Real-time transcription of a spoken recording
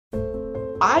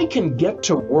I can get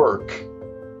to work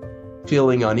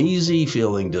feeling uneasy,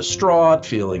 feeling distraught,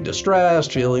 feeling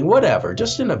distressed, feeling whatever,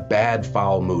 just in a bad,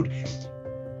 foul mood.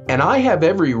 And I have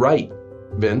every right,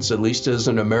 Vince, at least as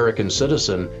an American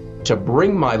citizen, to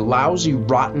bring my lousy,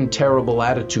 rotten, terrible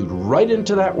attitude right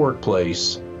into that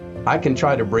workplace. I can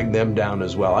try to bring them down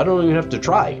as well. I don't even have to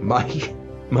try.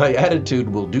 My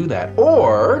attitude will do that.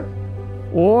 Or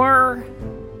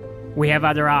we have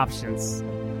other options.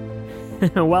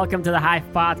 Welcome to the Hive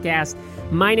Podcast.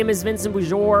 My name is Vincent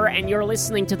Boujor, and you're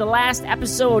listening to the last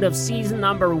episode of season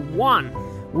number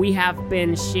 1. We have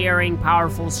been sharing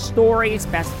powerful stories,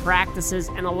 best practices,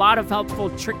 and a lot of helpful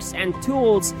tricks and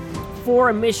tools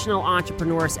for missional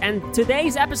entrepreneurs. And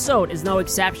today's episode is no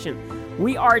exception.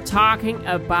 We are talking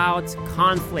about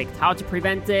conflict, how to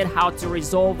prevent it, how to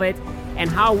resolve it, and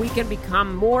how we can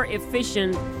become more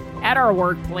efficient at our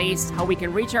workplace, how we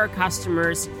can reach our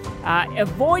customers,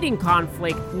 avoiding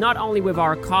conflict, not only with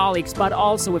our colleagues, but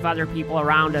also with other people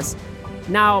around us.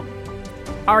 Now,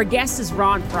 our guest is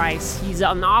Ron Price. He's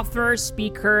an author,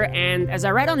 speaker, and as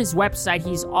I read on his website,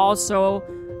 he's also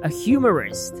a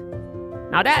humorist.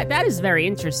 Now, that is very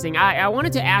interesting. I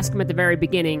wanted to ask him at the very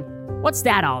beginning, what's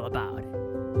that all about?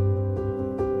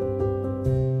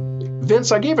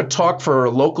 Vince, I gave a talk for a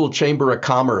local chamber of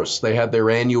commerce. They had their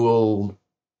annual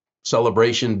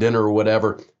celebration dinner or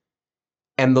whatever.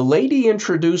 And the lady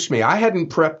introduced me. I hadn't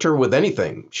prepped her with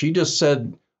anything. She just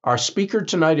said, our speaker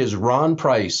tonight is Ron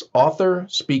Price, author,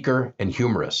 speaker, and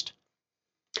humorist.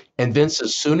 And Vince,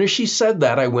 as soon as she said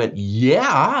that, I went,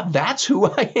 yeah, that's who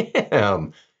I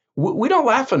am. We don't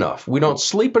laugh enough. We don't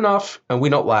sleep enough, and we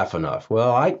don't laugh enough.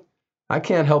 Well, I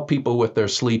can't help people with their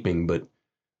sleeping, but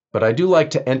I do like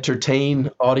to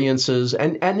entertain audiences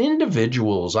and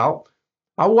individuals.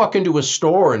 I'll walk into a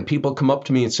store and people come up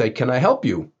to me and say, can I help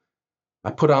you?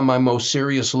 I put on my most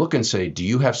serious look and say, do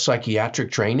you have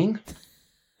psychiatric training?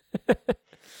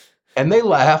 And they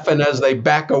laugh, and as they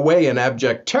back away in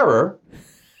abject terror,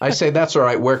 I say, that's all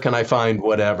right, where can I find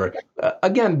whatever?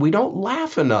 Again, we don't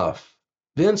laugh enough,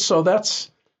 Vince, so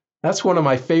that's one of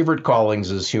my favorite callings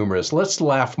as humorist. Let's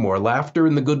laugh more. Laughter,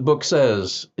 in the good book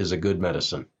says, is a good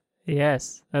medicine.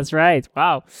 Yes, that's right.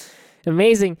 Wow.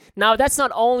 Amazing. Now, that's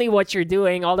not only what you're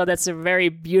doing, although that's a very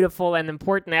beautiful and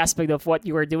important aspect of what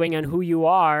you are doing and who you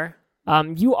are.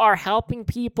 You are helping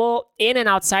people in and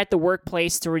outside the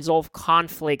workplace to resolve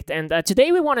conflict. And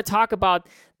today we want to talk about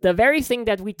the very thing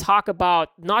that we talk about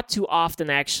not too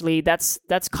often, actually. That's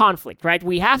conflict, right?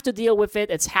 We have to deal with it.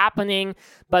 It's happening,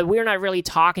 but we're not really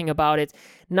talking about it.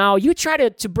 Now, you try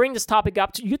to bring this topic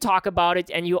up. You talk about it,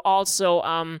 and you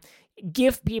also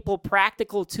give people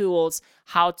practical tools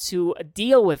how to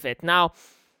deal with it. Now,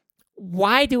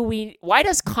 why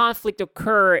does conflict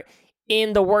occur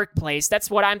in the workplace? That's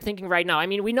what I'm thinking right now. I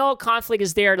mean, we know conflict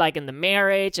is there like in the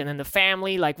marriage and in the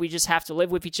family, like we just have to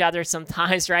live with each other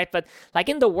sometimes, right? But like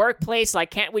in the workplace, like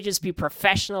can't we just be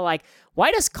professional? Like,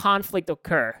 why does conflict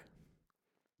occur?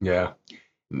 Yeah.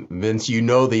 Vince, you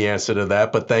know the answer to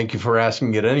that, but thank you for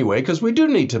asking it anyway, because we do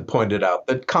need to point it out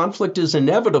that conflict is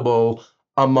inevitable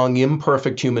among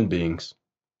imperfect human beings.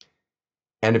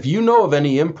 And if you know of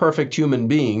any imperfect human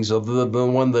beings, other than the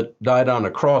one that died on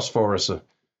a cross for us a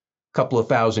couple of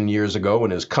thousand years ago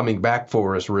and is coming back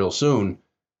for us real soon,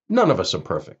 none of us are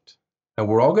perfect. And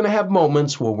we're all going to have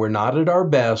moments where we're not at our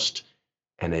best.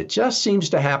 And it just seems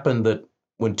to happen that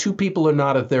when two people are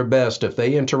not at their best, if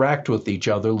they interact with each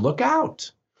other, look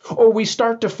out. Or we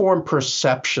start to form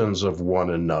perceptions of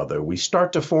one another. We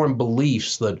start to form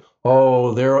beliefs that,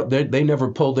 oh, they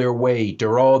never pull their weight,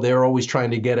 or oh, they're always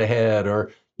trying to get ahead,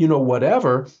 or,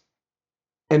 whatever.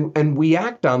 And we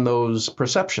act on those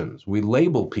perceptions. We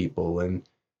label people. And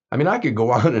I mean, I could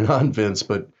go on and on, Vince,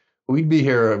 but we'd be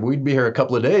here a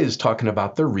couple of days talking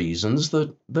about the reasons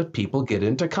that people get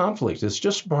into conflict. It's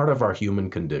just part of our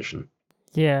human condition.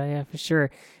 Yeah, for sure.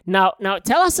 Now,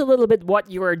 tell us a little bit what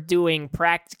you are doing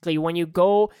practically when you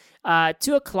go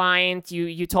to a client.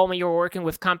 You told me you're working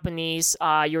with companies.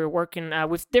 You're working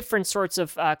with different sorts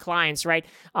of clients, right?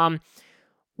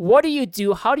 What do you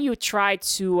do? How do you try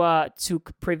to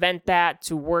prevent that,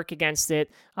 to work against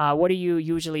it? What do you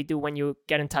usually do when you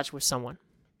get in touch with someone?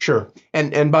 Sure.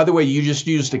 And by the way, you just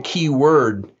used a key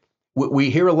word. We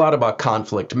hear a lot about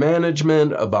conflict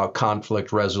management, about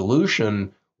conflict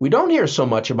resolution. We don't hear so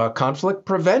much about conflict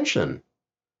prevention.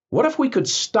 What if we could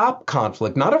stop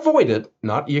conflict, not avoid it,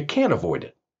 you can't avoid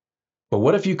it, but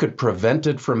what if you could prevent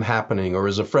it from happening? Or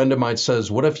as a friend of mine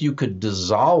says, what if you could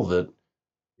dissolve it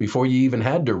before you even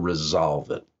had to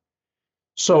resolve it?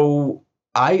 So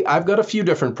I've got a few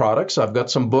different products. I've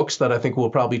got some books that I think we'll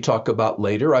probably talk about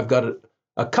later. I've got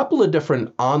a couple of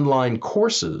different online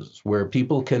courses where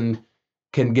people can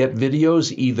get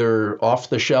videos either off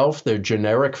the shelf, they're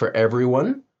generic for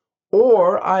everyone,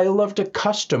 or I love to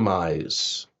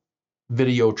customize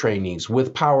video trainings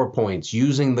with PowerPoints,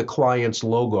 using the client's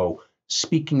logo,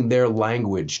 speaking their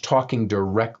language, talking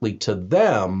directly to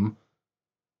them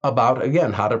about,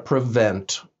 again, how to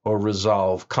prevent or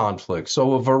resolve conflict.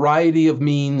 So a variety of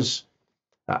means.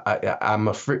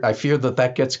 I fear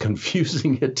that gets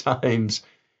confusing at times.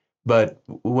 But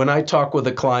when I talk with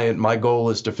a client, my goal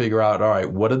is to figure out, all right,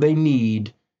 what do they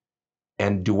need?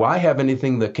 And do I have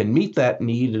anything that can meet that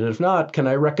need? And if not, can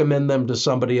I recommend them to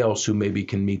somebody else who maybe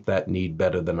can meet that need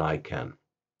better than I can?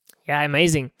 Yeah,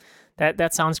 amazing.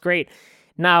 That sounds great.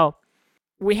 Now,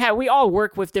 we all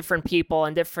work with different people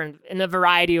in a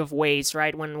variety of ways,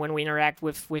 right? When we interact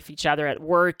with each other at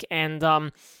work,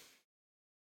 and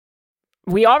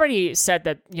we already said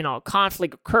that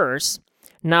conflict occurs.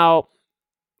 Now,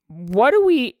 what do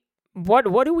we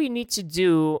need to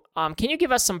do? Can you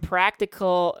give us some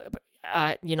practical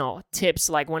tips,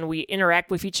 like when we interact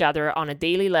with each other on a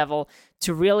daily level,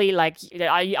 to really, like,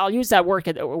 I'll use that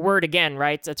word again,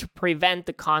 right? To prevent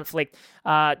the conflict,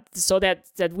 so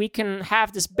that we can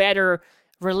have this better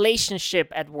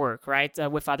relationship at work, right,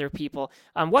 with other people.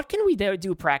 What can we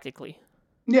do practically?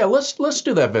 Yeah, let's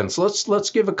do that, Vince. Let's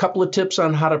give a couple of tips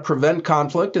on how to prevent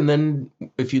conflict, and then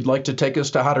if you'd like to take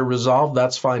us to how to resolve,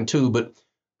 that's fine too. But a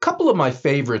couple of my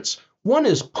favorites. One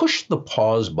is push the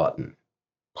pause button.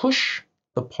 Push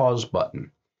the pause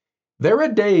button. There are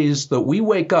days that we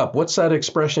wake up, what's that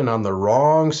expression, on the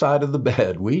wrong side of the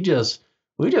bed. We just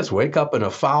wake up in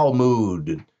a foul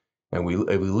mood, and we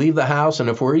leave the house, and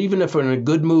if we're in a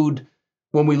good mood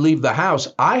when we leave the house,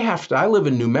 I live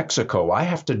in New Mexico. I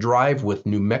have to drive with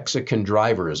New Mexican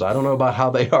drivers. I don't know about how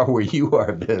they are where you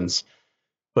are, Vince,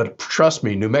 but trust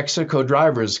me, New Mexico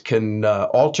drivers can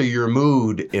alter your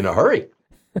mood in a hurry.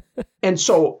 And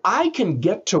so I can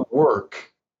get to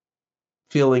work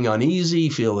feeling uneasy,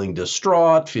 feeling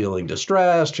distraught, feeling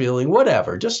distressed, feeling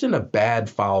whatever, just in a bad,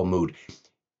 foul mood.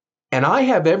 And I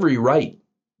have every right,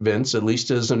 Vince, at least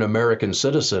as an American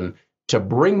citizen, to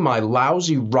bring my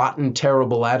lousy, rotten,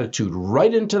 terrible attitude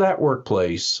right into that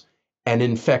workplace and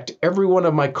infect every one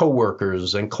of my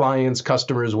coworkers and clients,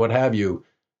 customers, what have you.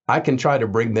 I can try to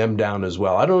bring them down as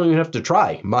well. I don't even have to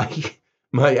try. My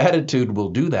attitude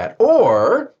will do that.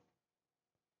 Or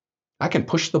I can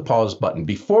push the pause button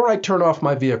before I turn off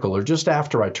my vehicle, or just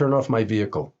after I turn off my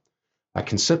vehicle. I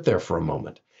can sit there for a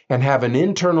moment and have an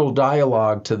internal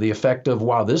dialogue to the effect of,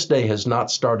 wow, this day has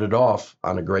not started off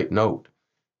on a great note.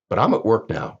 But I'm at work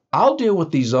now. I'll deal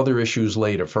with these other issues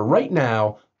later. For right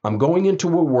now, I'm going into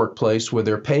a workplace where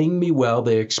they're paying me well.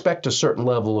 They expect a certain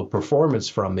level of performance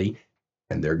from me,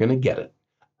 and they're going to get it.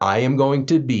 I am going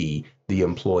to be the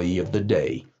employee of the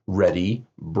day. Ready,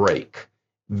 break.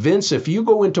 Vince, if you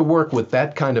go into work with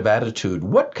that kind of attitude,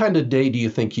 what kind of day do you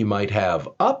think you might have?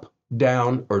 Up,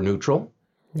 down, or neutral?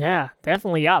 Yeah,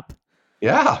 definitely up.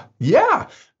 Yeah.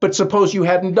 But suppose you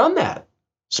hadn't done that.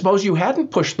 Suppose you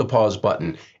hadn't pushed the pause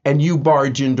button and you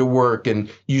barge into work and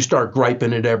you start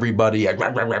griping at everybody.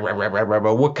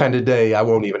 What kind of day? I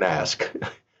won't even ask.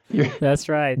 That's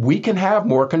right. We can have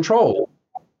more control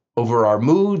over our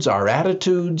moods, our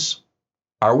attitudes,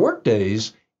 our work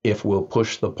days if we'll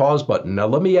push the pause button. Now,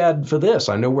 let me add for this.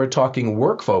 I know we're talking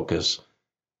work focus,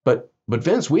 but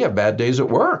Vince, we have bad days at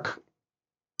work.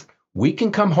 We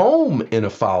can come home in a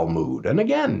foul mood. And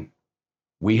again,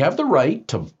 we have the right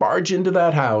to barge into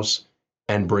that house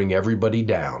and bring everybody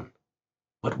down.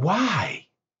 But why?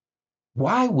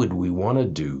 Why would we want to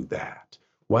do that?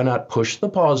 Why not push the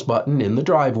pause button in the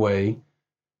driveway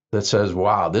that says,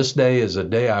 wow, this day is a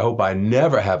day I hope I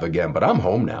never have again, but I'm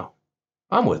home now.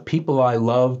 I'm with people I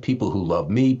love, people who love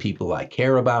me, people I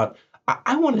care about.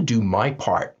 I want to do my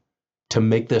part to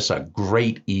make this a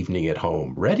great evening at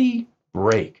home. Ready?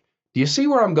 Break. Do you see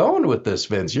where I'm going with this,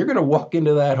 Vince? You're going to walk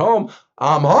into that home.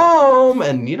 I'm home.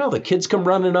 And, the kids come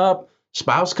running up.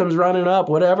 Spouse comes running up,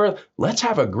 whatever. Let's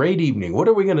have a great evening. What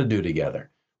are we going to do together?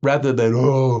 Rather than,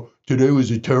 oh, today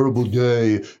was a terrible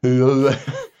day.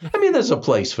 I mean, there's a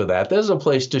place for that. There's a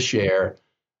place to share.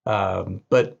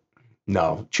 But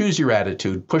no, choose your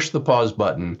attitude. Push the pause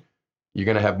button. You're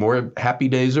going to have more happy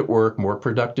days at work, more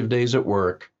productive days at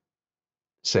work.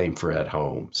 Same for at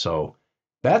home. So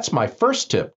that's my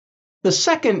first tip. The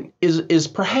second is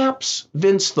perhaps,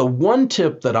 Vince, the one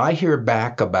tip that I hear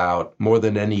back about more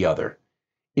than any other.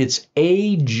 It's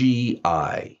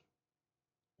AGI.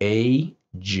 AGI.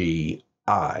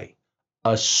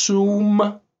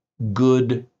 Assume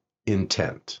good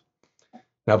intent.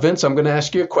 Now, Vince, I'm going to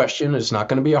ask you a question. It's not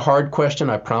going to be a hard question.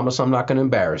 I promise I'm not going to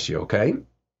embarrass you, okay?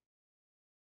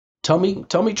 Tell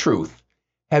me truth.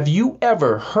 Have you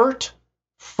ever hurt,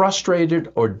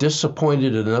 frustrated, or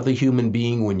disappointed another human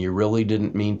being when you really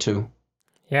didn't mean to?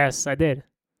 Yes, I did.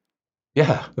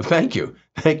 Yeah, thank you.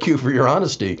 Thank you for your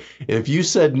honesty. If you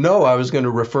said no, I was going to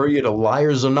refer you to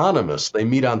Liars Anonymous. They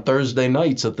meet on Thursday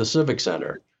nights at the Civic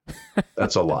Center.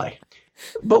 That's a lie.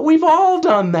 But we've all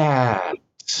done that.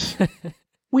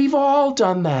 We've all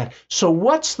done that. So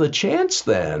what's the chance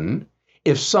then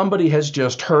if somebody has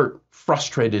just hurt,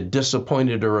 frustrated,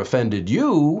 disappointed, or offended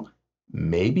you?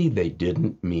 Maybe they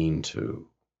didn't mean to.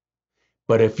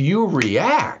 But if you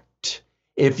react,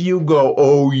 if you go,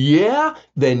 oh yeah,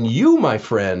 then you, my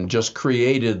friend, just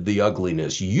created the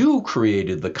ugliness. You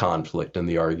created the conflict and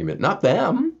the argument, not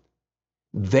them.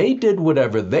 They did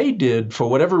whatever they did for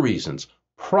whatever reasons,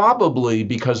 probably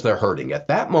because they're hurting. At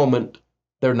that moment,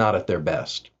 they're not at their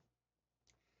best.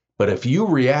 But if you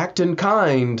react in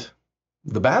kind,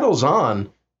 the battle's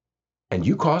on and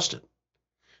you caused it.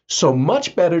 So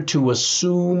much better to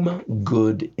assume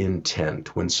good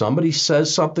intent. When somebody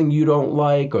says something you don't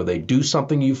like or they do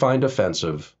something you find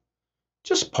offensive,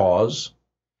 just pause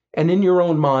and in your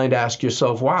own mind ask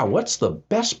yourself, wow, what's the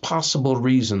best possible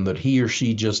reason that he or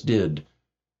she just did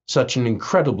such an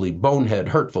incredibly bonehead,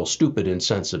 hurtful, stupid,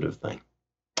 insensitive thing?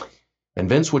 And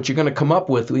Vince, what you're going to come up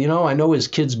with, I know his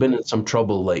kid's been in some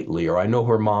trouble lately, or I know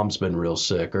her mom's been real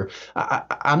sick, or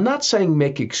I'm not saying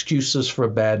make excuses for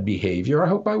bad behavior. I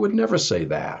hope I would never say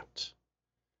that.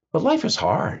 But life is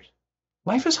hard.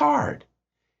 Life is hard.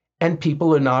 And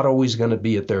people are not always going to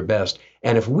be at their best.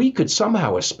 And if we could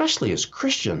somehow, especially as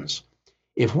Christians,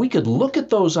 if we could look at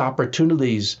those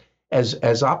opportunities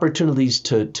as opportunities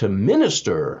to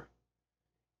minister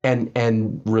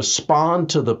and respond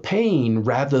to the pain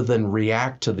rather than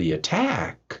react to the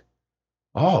attack,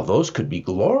 oh, those could be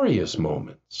glorious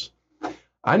moments.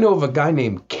 I know of a guy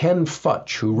named Ken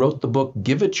Futch who wrote the book,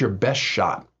 Give It Your Best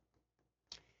Shot.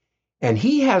 And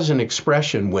he has an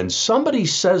expression when somebody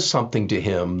says something to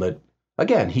him that,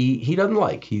 again, he doesn't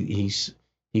like. He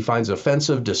finds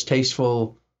offensive,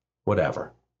 distasteful,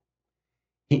 whatever.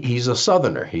 He's a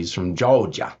Southerner. He's from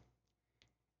Georgia.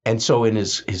 And so in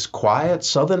his quiet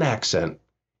Southern accent,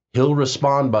 he'll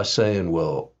respond by saying,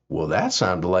 well, that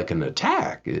sounded like an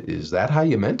attack. Is that how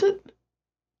you meant it?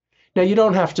 Now, you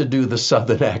don't have to do the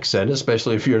Southern accent,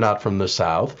 especially if you're not from the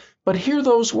South, but hear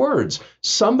those words.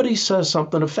 Somebody says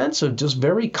something offensive, just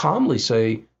very calmly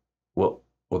say, well,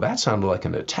 that sounded like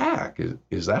an attack.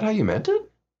 Is that how you meant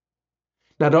it?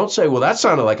 Now, don't say, well, that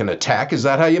sounded like an attack. Is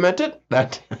that how you meant it?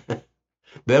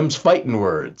 Them's fighting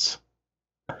words.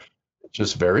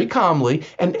 Just very calmly.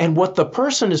 And what the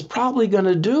person is probably going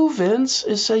to do, Vince,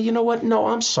 is say, you know what? No,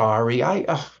 I'm sorry. I'm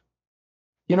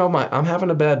having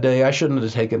a bad day. I shouldn't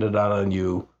have taken it out on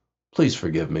you. Please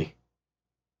forgive me.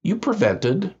 You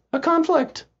prevented a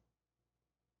conflict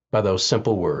by those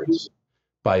simple words,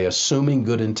 by assuming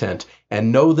good intent.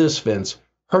 And know this, Vince,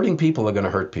 hurting people are going to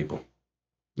hurt people.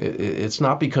 It's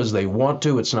not because they want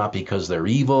to. It's not because they're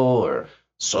evil or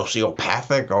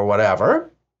sociopathic or whatever.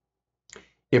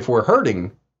 If we're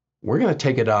hurting, we're going to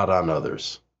take it out on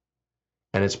others.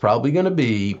 And it's probably going to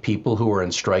be people who are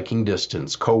in striking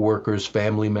distance, coworkers,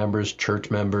 family members,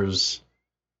 church members.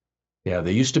 Yeah,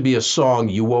 there used to be a song,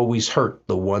 you always hurt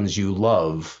the ones you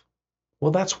love.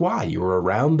 Well, that's why. You're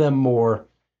around them more.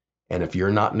 And if you're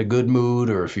not in a good mood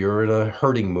or if you're in a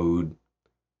hurting mood,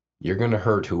 you're going to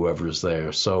hurt whoever's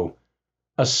there. So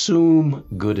assume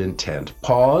good intent.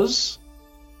 Pause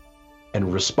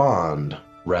and respond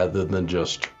rather than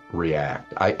just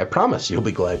react. I promise you'll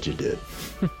be glad you did.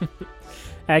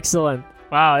 Excellent.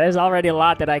 Wow, there's already a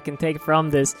lot that I can take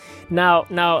from this. Now,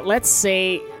 let's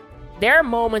say there are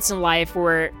moments in life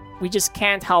where we just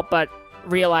can't help but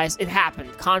realize it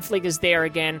happened. Conflict is there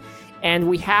again, and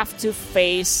we have to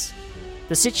face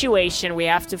the situation, we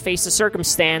have to face the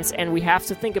circumstance, and we have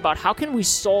to think about how can we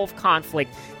solve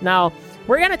conflict. Now,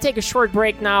 we're going to take a short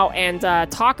break now and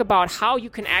talk about how you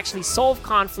can actually solve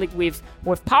conflict with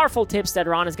powerful tips that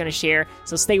Ron is going to share.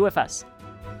 So stay with us.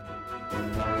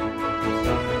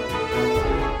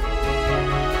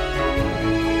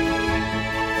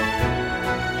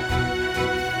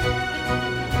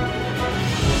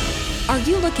 Are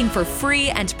you looking for free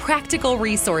and practical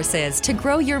resources to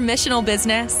grow your missional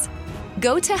business?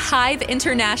 Go to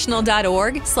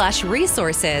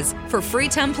hiveinternational.org/resources for free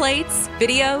templates,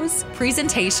 videos,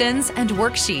 presentations, and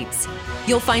worksheets.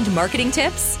 You'll find marketing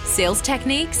tips, sales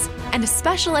techniques, and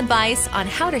special advice on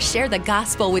how to share the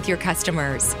gospel with your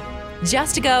customers.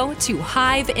 Just go to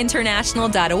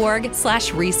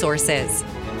hiveinternational.org/resources.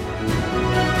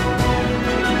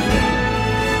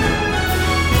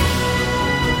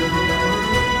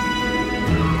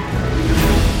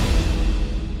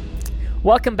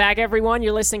 Welcome back, everyone.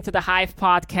 You're listening to the Hive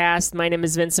Podcast. My name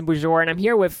is Vincent Boujor, and I'm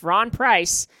here with Ron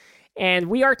Price, and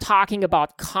we are talking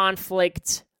about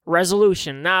conflict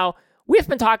resolution. Now, we've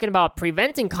been talking about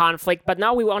preventing conflict, but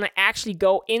now we want to actually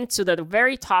go into the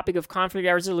very topic of conflict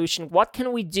resolution. What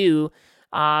can we do?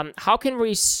 How can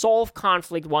we solve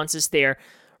conflict once it's there?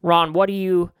 Ron, what do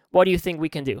you think we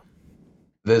can do?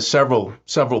 There's several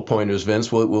pointers,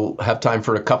 Vince. We'll have time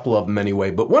for a couple of them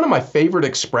anyway. But one of my favorite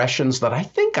expressions that I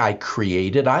think I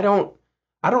created, I don't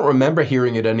remember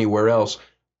hearing it anywhere else.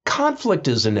 Conflict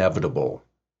is inevitable.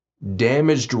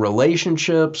 Damaged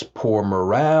relationships, poor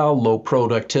morale, low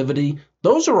productivity,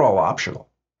 those are all optional.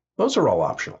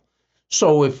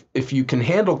 So if you can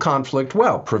handle conflict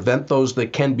well, prevent those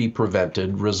that can be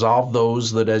prevented, resolve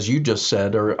those that, as you just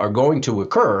said, are going to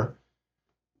occur,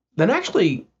 then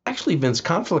actually, Vince,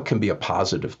 conflict can be a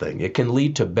positive thing. It can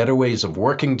lead to better ways of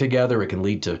working together. It can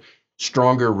lead to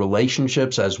stronger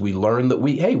relationships as we learn that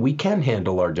we can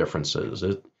handle our differences.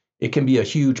 It can be a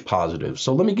huge positive.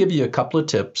 So let me give you a couple of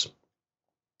tips.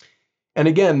 And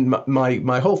again,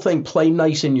 my whole thing, play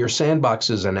nice in your sandbox,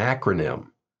 is an acronym.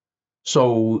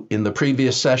 So in the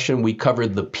previous session, we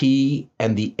covered the P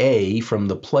and the A from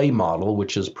the play model,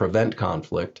 which is prevent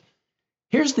conflict.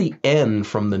 Here's the N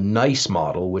from the NICE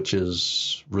model, which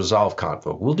is resolve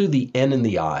conflict. We'll do the N and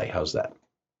the I. How's that?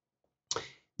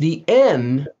 The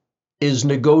N is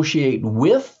negotiate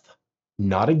with,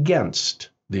 not against,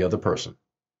 the other person.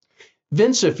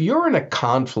 Vince, if you're in a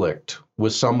conflict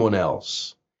with someone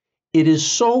else, it is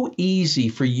so easy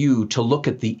for you to look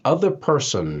at the other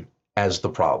person as the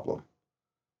problem.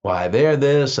 Why, they're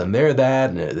this and they're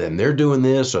that, and they're doing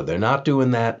this or they're not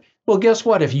doing that. Well, guess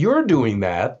what? If you're doing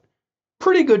that,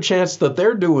 pretty good chance that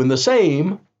they're doing the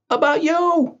same about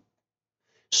you.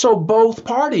 So both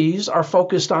parties are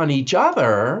focused on each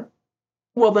other.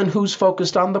 Well, then who's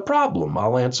focused on the problem?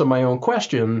 I'll answer my own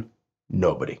question.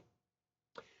 Nobody.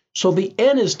 So the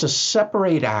N is to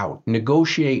separate out,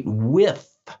 negotiate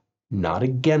with, not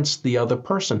against the other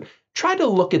person. Try to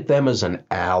look at them as an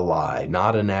ally,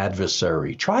 not an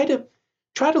adversary. Try to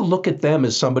look at them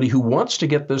as somebody who wants to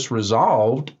get this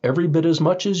resolved every bit as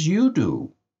much as you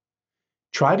do.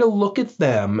 Try to look at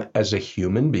them as a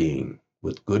human being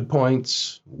with good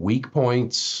points, weak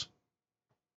points.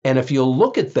 And if you'll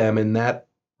look at them in that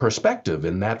perspective,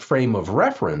 in that frame of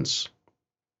reference,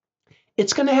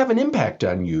 it's going to have an impact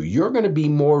on you. You're going to be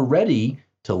more ready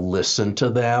to listen to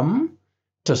them,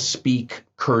 to speak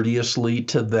courteously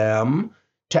to them,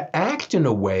 to act in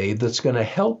a way that's going to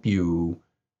help you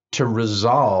to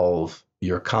resolve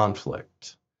your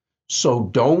conflict. So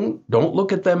don't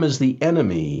look at them as the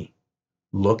enemy.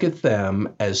 Look at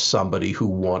them as somebody who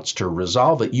wants to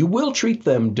resolve it. You will treat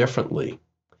them differently.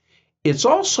 It's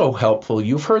also helpful,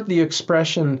 you've heard the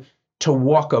expression, to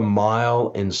walk a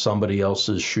mile in somebody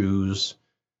else's shoes.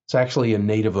 It's actually a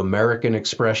Native American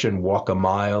expression, walk a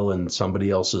mile in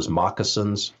somebody else's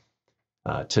moccasins.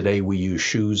 Today we use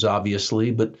shoes,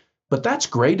 obviously, but that's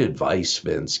great advice,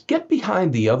 Vince. Get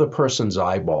behind the other person's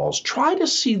eyeballs. Try to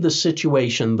see the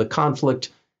situation, the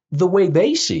conflict, the way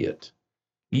they see it.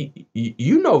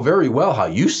 You know very well how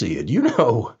you see it. You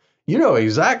know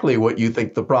exactly what you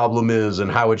think the problem is and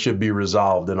how it should be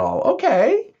resolved and all.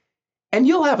 Okay. And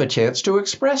you'll have a chance to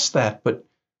express that, but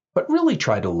really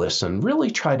try to listen,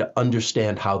 really try to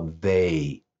understand how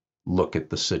they look at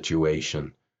the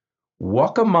situation.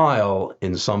 Walk a mile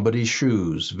in somebody's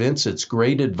shoes. Vince, it's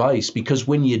great advice, because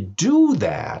when you do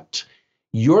that,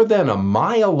 you're then a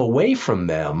mile away from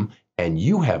them and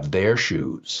you have their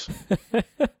shoes.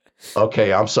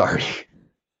 Okay, I'm sorry.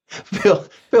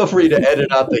 Feel free to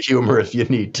edit out the humor if you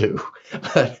need to.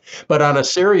 But on a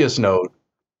serious note,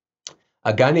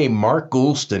 a guy named Mark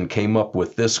Goulston came up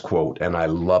with this quote, and I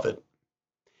love it.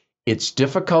 It's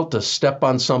difficult to step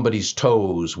on somebody's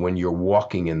toes when you're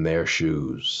walking in their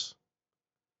shoes.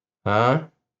 Huh?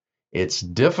 It's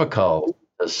difficult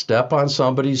to step on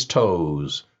somebody's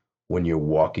toes when you're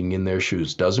walking in their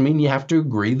shoes. Doesn't mean you have to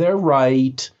agree they're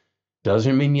right.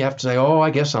 Doesn't mean you have to say, oh, I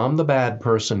guess I'm the bad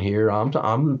person here.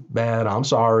 I'm bad. I'm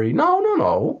sorry.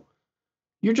 No.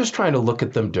 You're just trying to look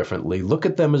at them differently. Look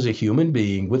at them as a human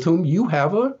being with whom you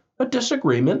have a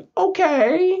disagreement.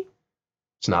 Okay.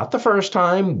 It's not the first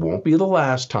time, won't be the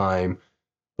last time,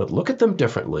 but look at them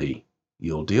differently.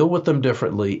 You'll deal with them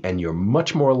differently, and you're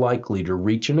much more likely to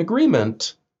reach an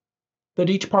agreement that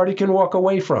each party can walk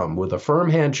away from with a firm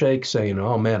handshake saying,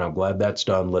 oh man, I'm glad that's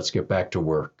done. Let's get back to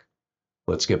work.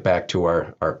 Let's get back to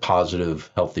our positive,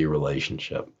 healthy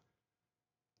relationship.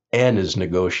 N is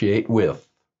negotiate with,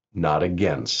 not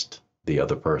against, the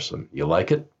other person. You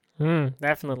like it?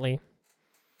 Definitely.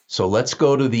 So let's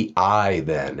go to the I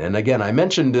then. And again, I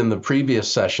mentioned in the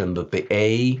previous session that the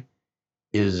A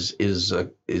is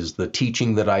the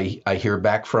teaching that I hear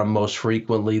back from most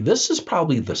frequently. This is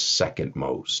probably the second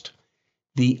most.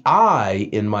 The I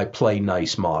in my play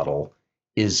nice model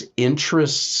is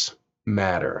interests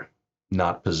matter,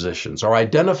 not positions, or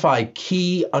identify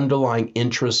key underlying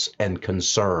interests and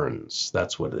concerns.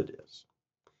 That's what it is.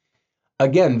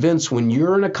 Again, Vince, when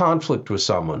you're in a conflict with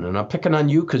someone, and I'm picking on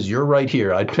you because you're right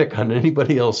here, I'd pick on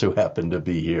anybody else who happened to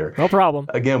be here. No problem.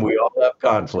 Again, we all have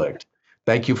conflict.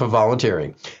 Thank you for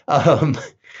volunteering.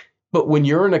 But when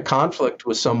you're in a conflict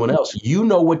with someone else, you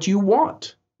know what you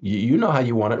want. You know how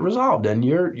you want it resolved, and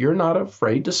you're not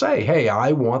afraid to say, hey,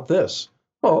 I want this.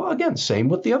 Well, again, same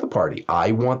with the other party.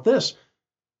 I want this.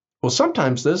 Well,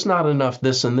 sometimes there's not enough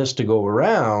this and this to go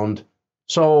around,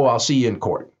 so I'll see you in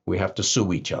court. We have to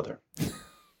sue each other.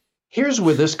 Here's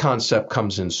where this concept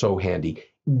comes in so handy.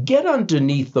 Get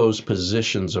underneath those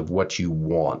positions of what you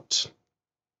want.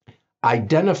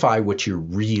 Identify what you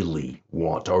really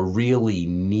want or really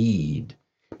need,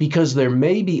 because there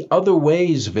may be other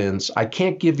ways, Vince. I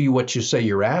can't give you what you say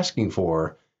you're asking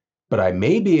for, but I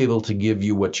may be able to give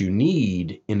you what you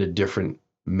need in a different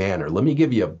manner. Let me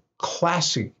give you a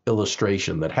classic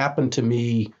illustration that happened to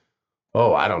me,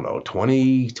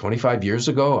 25 years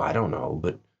ago. I don't know,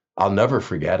 but I'll never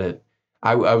forget it.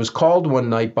 I was called one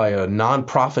night by a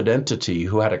nonprofit entity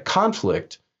who had a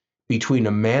conflict between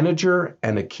a manager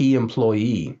and a key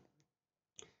employee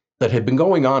that had been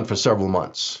going on for several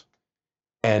months.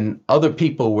 And other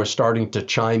people were starting to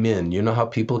chime in. You know how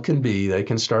people can be. They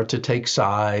can start to take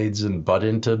sides and butt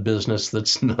into business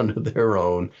that's none of their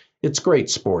own. It's great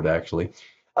sport, actually.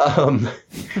 But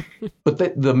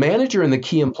the manager and the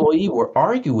key employee were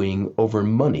arguing over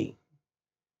money.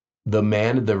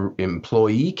 The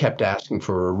employee kept asking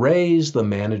for a raise. The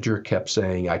manager kept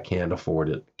saying, I can't afford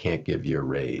it, can't give you a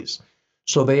raise.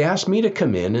 So they asked me to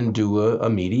come in and do a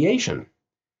mediation.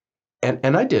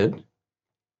 And I did.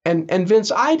 And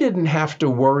Vince, I didn't have to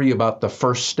worry about the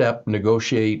first step,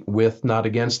 negotiate with, not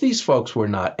against. These folks were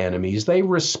not enemies. They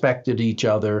respected each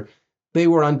other. They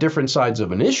were on different sides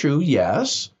of an issue,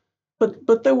 yes,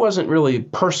 but there wasn't really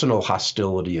personal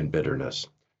hostility and bitterness.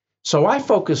 So I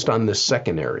focused on this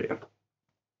second area.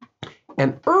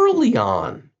 And early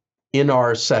on in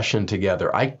our session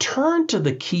together, I turned to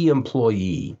the key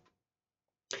employee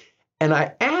and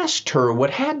I asked her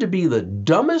what had to be the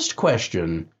dumbest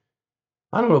question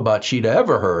I don't know about she'd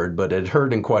ever heard, but had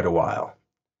heard in quite a while.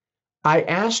 I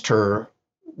asked her,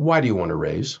 why do you want to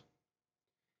raise?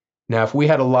 Now, if we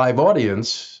had a live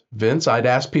audience, Vince, I'd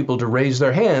ask people to raise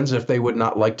their hands if they would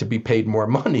not like to be paid more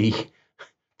money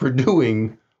for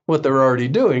doing what they're already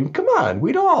doing. Come on,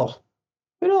 we'd all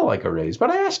like a raise.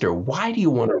 But I asked her, why do you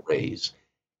want a raise?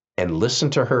 And listen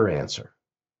to her answer.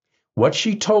 What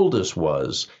she told us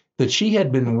was that she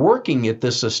had been working at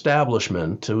this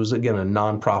establishment. It was, again, a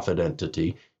nonprofit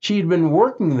entity. She had been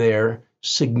working there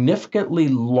significantly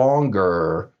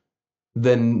longer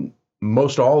than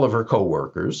most all of her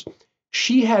coworkers.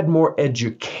 She had more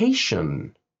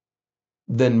education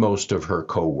than most of her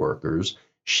coworkers.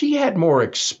 She had more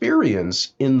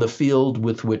experience in the field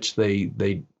with which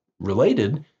they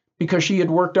related because she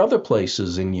had worked other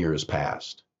places in years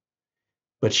past.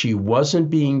 But she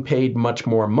wasn't being paid much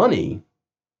more money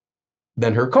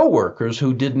than her coworkers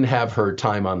who didn't have her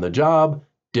time on the job,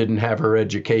 didn't have her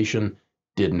education,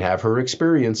 didn't have her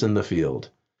experience in the field.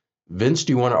 Vince,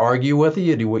 do you want to argue with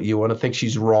her? Do you want to think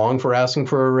she's wrong for asking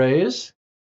for a raise?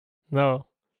 No.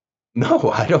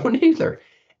 No, I don't either.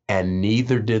 And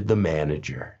neither did the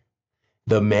manager.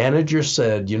 The manager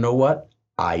said, you know what?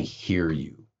 I hear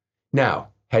you. Now,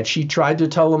 had she tried to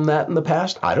tell him that in the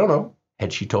past? I don't know.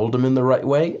 Had she told him in the right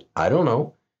way? I don't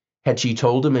know. Had she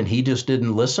told him and he just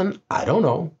didn't listen? I don't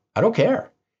know. I don't care.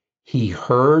 He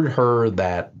heard her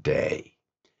that day.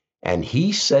 And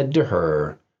he said to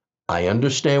her, I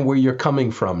understand where you're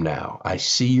coming from now. I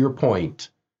see your point,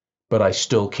 but I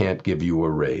still can't give you a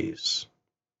raise.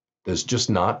 There's just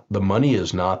not, the money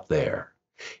is not there.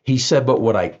 He said, but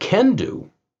what I can do,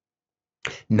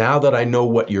 now that I know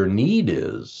what your need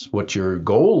is, what your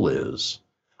goal is,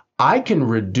 I can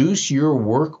reduce your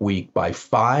work week by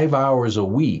 5 hours a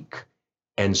week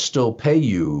and still pay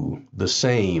you the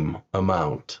same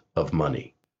amount of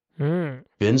money.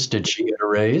 Vince, did she get a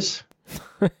raise?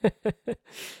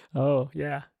 Oh,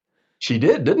 yeah. She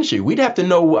did, didn't she? We'd have to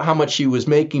know how much she was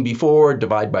making before,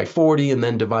 divide by 40, and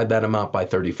then divide that amount by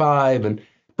 35.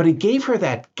 But it gave her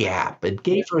that gap. It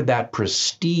gave her that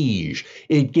prestige.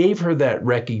 It gave her that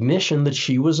recognition that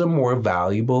she was a more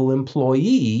valuable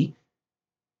employee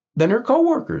than her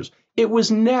coworkers. It was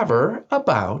never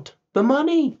about the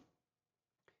money.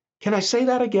 Can I say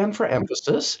that again for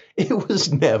emphasis? It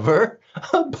was never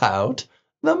about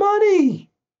the money.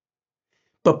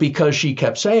 But because she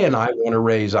kept saying, I want to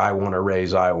raise, I want to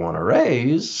raise, I want to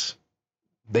raise,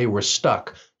 they were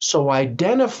stuck. So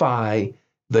identify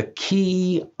the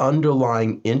key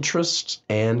underlying interests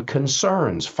and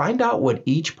concerns. Find out what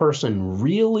each person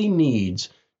really needs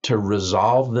to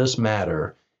resolve this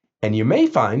matter. And you may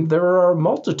find there are a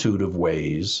multitude of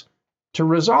ways to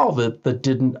resolve it that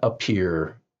didn't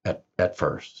appear at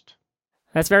first.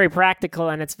 That's very practical,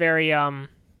 and it's very,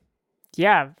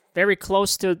 very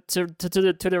close to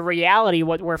the reality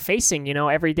what we're facing,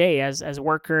 every day as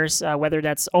workers, whether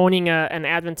that's owning an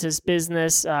Adventist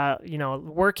business,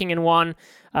 working in one,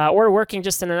 or working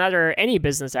just in any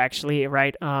business actually,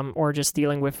 right? Or just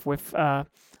dealing with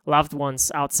loved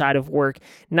ones outside of work.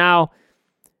 Now,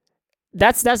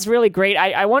 that's really great.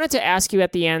 I wanted to ask you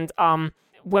at the end,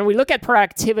 when we look at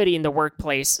productivity in the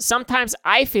workplace, sometimes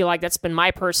I feel like that's been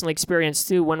my personal experience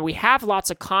too. When we have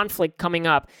lots of conflict coming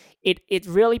up, it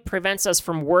really prevents us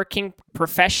from working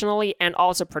professionally and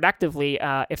also productively,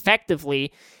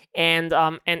 effectively, and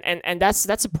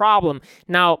that's a problem.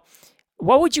 Now,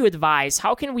 what would you advise?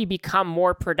 How can we become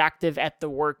more productive at the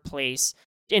workplace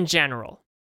in general?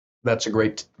 That's a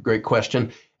great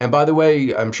question. And by the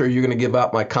way, I'm sure you're going to give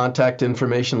out my contact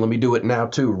information. Let me do it now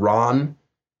too. Ron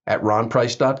at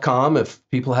ronprice.com. If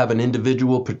people have an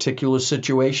individual particular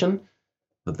situation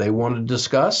that they want to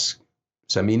discuss,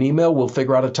 send me an email. We'll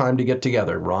figure out a time to get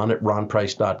together. Ron at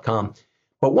ronprice.com.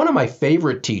 But one of my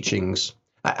favorite teachings,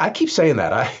 I keep saying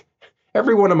that.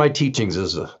 Every one of my teachings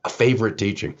is a favorite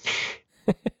teaching.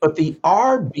 But the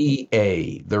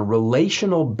RBA, the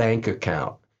Relational Bank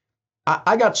Account,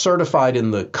 I got certified in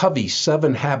the Covey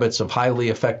 7 Habits of Highly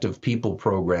Effective People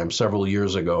program several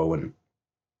years ago. And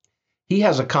he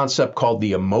has a concept called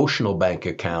the Emotional Bank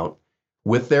Account.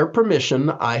 With their permission,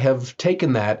 I have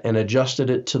taken that and adjusted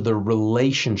it to the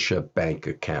Relationship Bank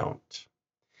Account.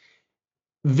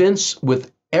 Vince,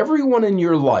 with everyone in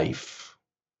your life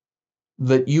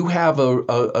that you have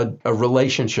a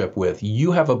relationship with,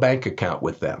 you have a bank account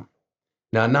with them.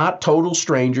 Now, not total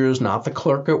strangers, not the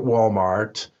clerk at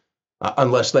Walmart,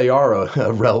 unless they are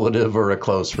a relative or a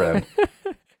close friend.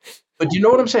 But you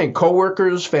know what I'm saying?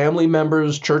 Coworkers, family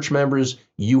members, church members,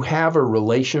 you have a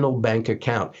relational bank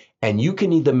account, and you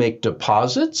can either make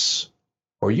deposits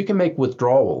or you can make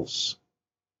withdrawals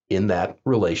in that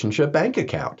relationship bank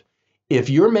account. If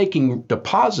you're making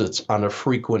deposits on a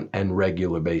frequent and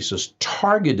regular basis,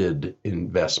 targeted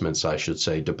investments, I should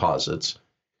say, deposits,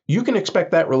 you can expect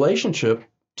that relationship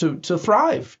to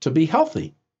thrive, to be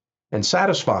healthy and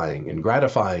satisfying and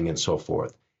gratifying and so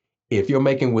forth. If you're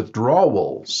making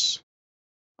withdrawals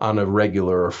on a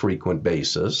regular or frequent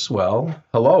basis, well,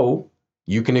 hello,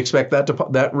 you can expect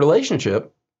that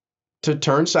relationship to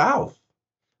turn south.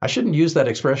 I shouldn't use that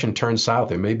expression, turn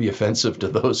south. It may be offensive to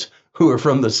those who are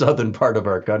from the southern part of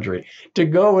our country, to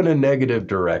go in a negative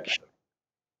direction.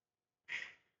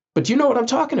 But you know what I'm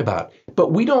talking about.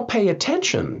 But we don't pay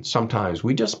attention sometimes.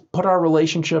 We just put our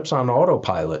relationships on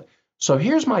autopilot. So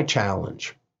here's my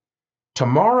challenge.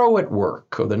 Tomorrow at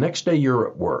work, or the next day you're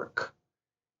at work,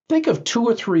 think of 2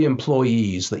 or 3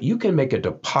 employees that you can make a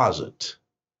deposit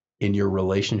in your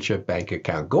relationship bank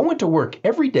account. Go into work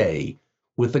every day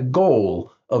with the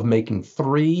goal of making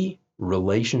 3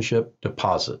 relationship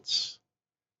deposits.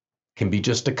 It can be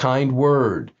just a kind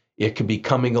word. It can be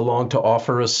coming along to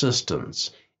offer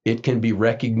assistance. It can be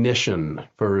recognition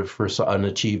for an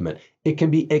achievement. It can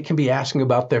be asking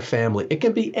about their family. It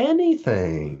can be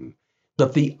anything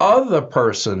that the other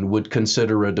person would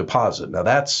consider a deposit. Now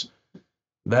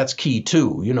that's key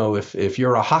too. You know, if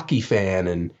you're a hockey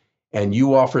fan and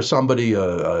you offer somebody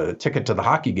a ticket to the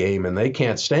hockey game and they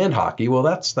can't stand hockey, well,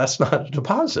 that's not a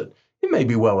deposit. It may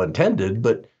be well intended,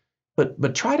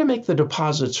 but try to make the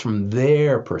deposits from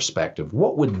their perspective.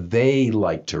 What would they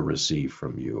like to receive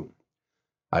from you?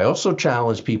 I also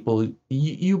challenge people,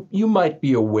 you might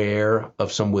be aware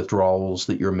of some withdrawals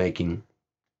that you're making.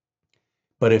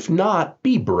 But if not,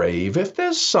 be brave. If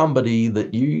there's somebody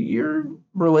that your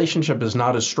relationship is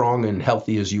not as strong and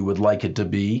healthy as you would like it to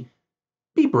be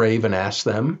brave and ask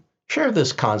them. Share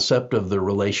this concept of the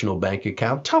relational bank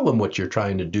account. Tell them what you're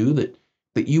trying to do,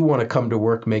 that you want to come to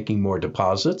work making more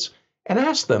deposits, and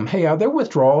ask them, hey, are there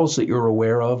withdrawals that you're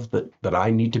aware of that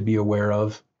I need to be aware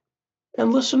of?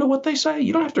 And listen to what they say.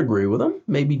 You don't have to agree with them,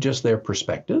 maybe just their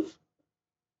perspective,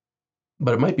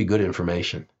 but it might be good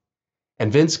information.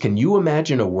 And Vince, can you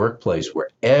imagine a workplace where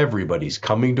everybody's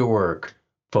coming to work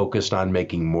focused on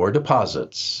making more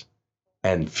deposits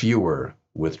and fewer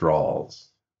withdrawals?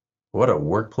 What a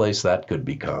workplace that could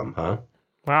become, huh?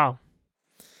 Wow.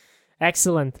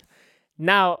 Excellent.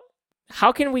 Now,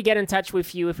 how can we get in touch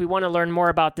with you if we want to learn more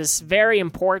about this very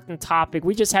important topic?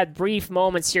 We just had brief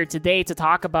moments here today to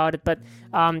talk about it, but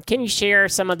can you share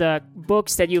some of the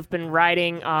books that you've been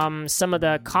writing, some of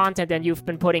the content that you've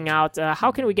been putting out?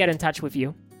 How can we get in touch with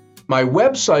you? My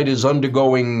website is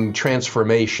undergoing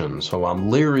transformation, so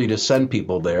I'm leery to send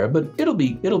people there, but it'll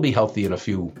be healthy in a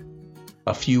few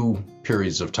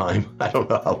periods of time. I don't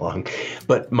know how long.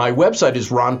 But my website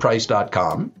is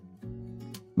ronprice.com.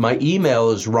 My email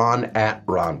is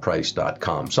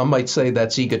ron@ronprice.com. Some might say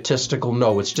that's egotistical.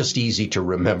 No, it's just easy to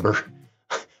remember.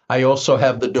 I also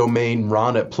have the domain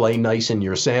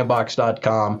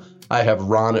ron@playniceinYourSandbox.com. I have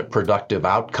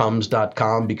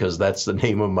ron@productiveoutcomes.com because that's the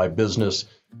name of my business.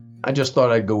 I just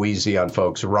thought I'd go easy on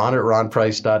folks.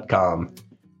 ron@ronprice.com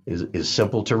is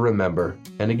simple to remember.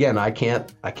 And again, I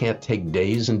can't take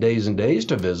days and days and days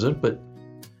to visit, but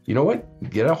you know what?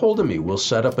 Get a hold of me. We'll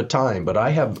set up a time. But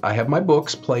I have my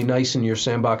books, Play Nice in Your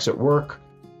Sandbox at Work,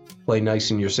 Play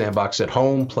Nice in Your Sandbox at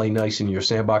Home, Play Nice in Your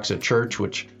Sandbox at Church,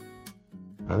 which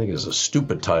I think is a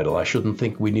stupid title. I shouldn't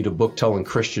think we need a book telling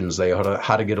Christians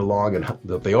how to get along and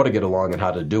that they ought to get along and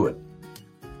how to do it.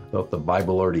 I thought the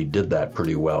Bible already did that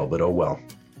pretty well, but oh well.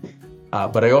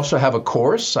 But I also have a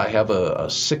course. I have a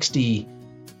 60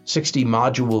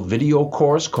 module video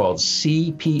course called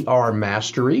CPR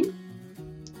Mastery,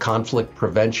 Conflict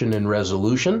Prevention and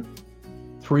Resolution.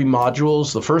 3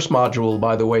 modules. The first module,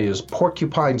 by the way, is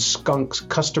Porcupine Skunks,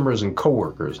 Customers and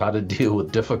Coworkers, how to deal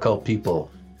with difficult people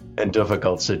and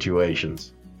difficult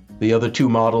situations. The other 2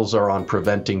 models are on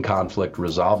preventing conflict,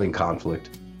 resolving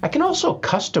conflict. I can also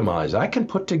customize. I can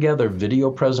put together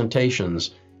video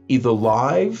presentations, either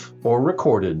live or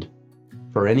recorded,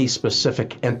 for any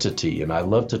specific entity, and I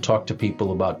love to talk to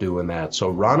people about doing that. So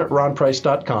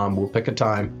ron@ronprice.com. We'll pick a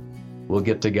time. We'll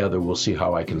get together. We'll see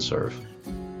how I can serve.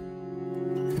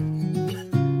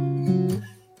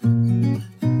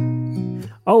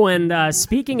 Oh, and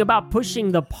speaking about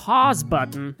pushing the pause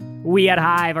button, we at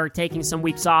Hive are taking some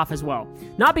weeks off as well.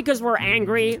 Not because we're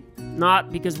angry,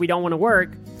 not because we don't want to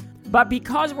work, but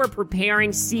because we're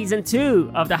preparing Season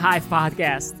 2 of the Hive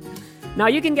podcast. Now,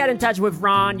 you can get in touch with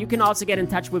Ron. You can also get in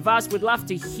touch with us. We'd love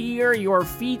to hear your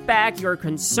feedback, your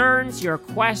concerns, your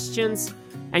questions.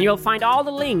 And you'll find all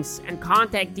the links and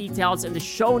contact details in the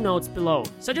show notes below.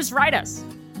 So just write us.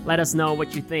 Let us know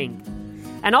what you think.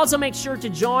 And also make sure to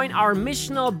join our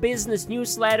Missional Business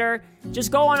newsletter.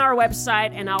 Just go on our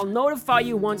website and I'll notify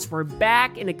you once we're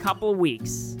back in a couple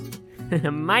weeks.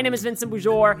 My name is Vincent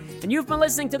Boujor, and you've been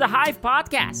listening to the Hive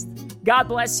Podcast. God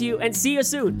bless you and see you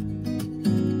soon.